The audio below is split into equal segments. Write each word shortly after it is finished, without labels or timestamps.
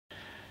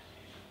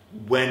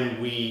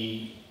when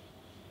we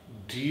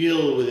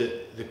deal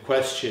with the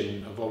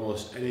question of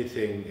almost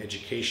anything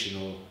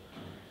educational,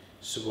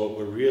 so what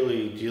we're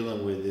really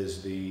dealing with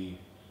is the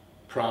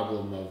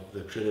problem of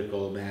the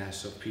critical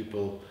mass of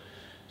people.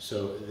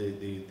 So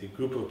the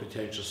group of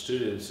potential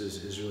students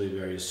is really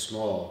very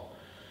small.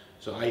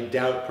 So I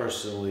doubt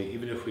personally,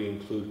 even if we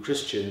include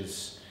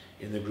Christians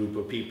in the group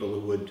of people who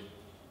would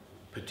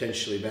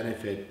potentially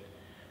benefit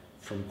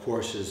from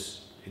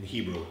courses in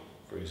Hebrew,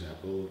 for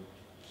example,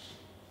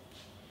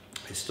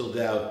 I still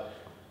doubt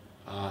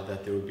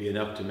that there would be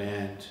enough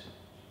demand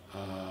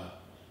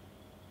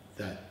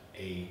that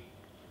a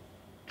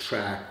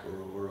track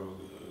or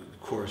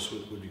a course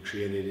would be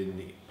created in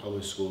the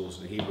public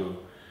schools in Hebrew.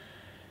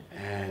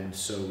 And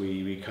so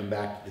we come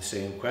back to the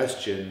same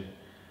question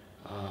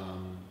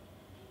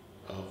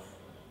of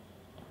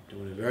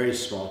doing a very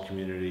small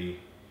community,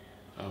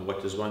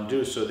 what does one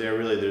do? So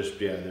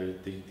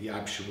the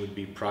option would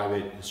be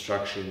private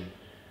instruction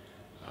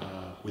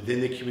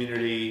within the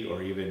community,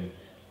 or even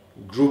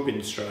group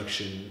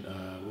instruction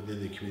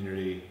within the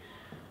community.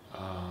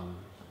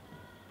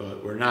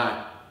 But we're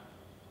not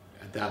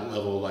at that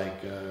level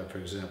like, for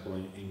example,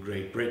 in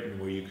Great Britain,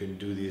 where you can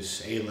do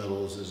these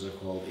A-levels, as they're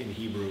called, in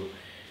Hebrew,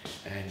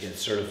 and get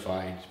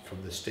certified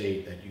from the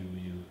state that you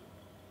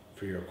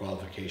for your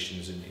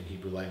qualifications in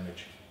Hebrew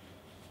language.